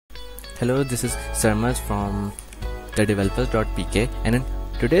Hello, this is Sarmad from thedevelopers.pk, and in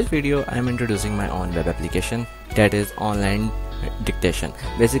today's video I am introducing my own web application, that is online dictation.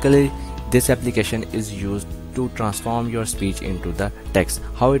 Basically, this application is used to transform your speech into the text.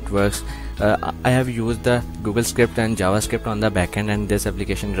 How it works, I have used the Google script and JavaScript on the backend, and this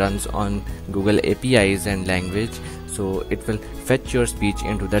application runs on Google APIs and language, so it will fetch your speech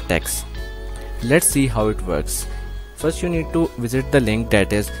into the text. Let's see how it works. First, you need to visit the link,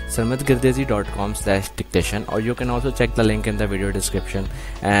 that is sarmadgardezi.com/dictation, or you can also check the link in the video description.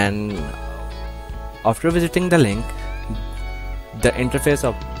 And after visiting the link, the interface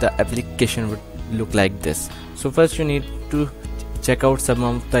of the application would look like this. So first you need to check out some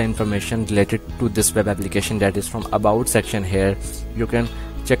of the information related to this web application, that is from about section. Here you can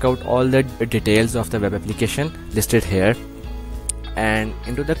check out all the details of the web application listed here, and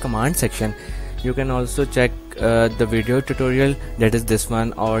into the command section you can also check the video tutorial, that is this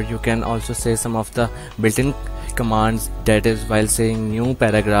one, or you can also say some of the built-in commands, that is while saying new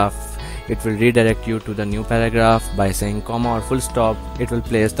paragraph it will redirect you to the new paragraph. By saying comma or full stop, it will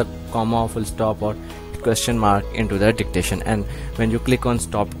place the comma or full stop or question mark into the dictation, and when you click on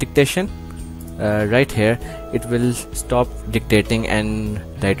stop dictation right here, it will stop dictating, and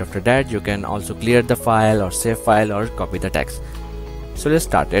right after that you can also clear the file or save file or copy the text. So let's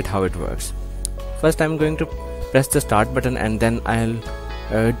start it, how it works. First, I'm going to press the start button, and then I'll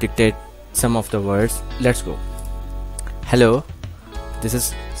dictate some of the words. Let's go. Hello, this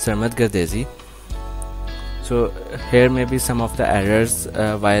is Sarmad Gardezi. So here may be some of the errors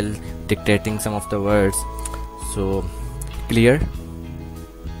while dictating some of the words. So clear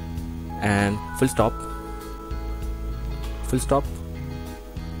and full stop,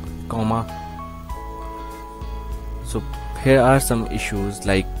 comma. So here are some issues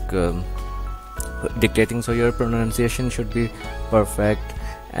like dictating, so your pronunciation should be perfect.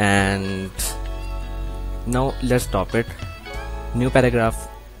 And now let's stop it. New paragraph.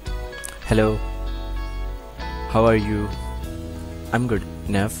 Hello, how are you? I'm good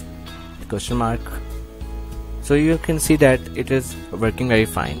enough, question mark. So you can see that it is working very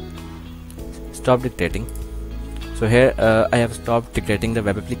fine. Stop dictating. So here I have stopped dictating the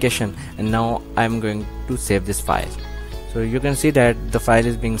web application, and now I'm going to save this file. So you can see that the file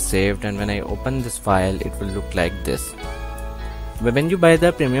is being saved, and when I open this file it will look like this. But when you buy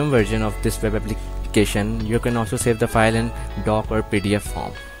the premium version of this web application, you can also save the file in doc or PDF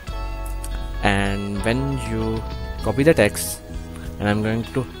form. And when you copy the text, and I'm going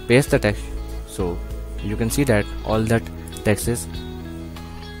to paste the text, so you can see that all that text is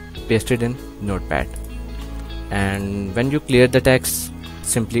pasted in Notepad. And when you clear the text,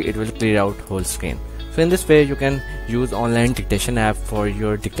 simply it will clear out whole screen. So in this way you can use online dictation app for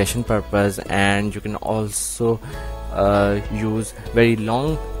your dictation purpose, and you can also use very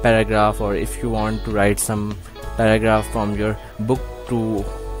long paragraph, or if you want to write some paragraph from your book to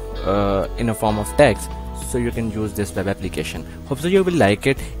in a form of text, so you can use this web application. Hope so you will like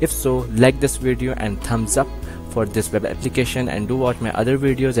it. If so, like this video and thumbs up for this web application, and do watch my other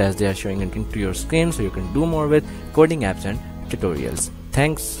videos as they are showing into your screen, so you can do more with coding apps and tutorials.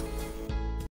 Thanks.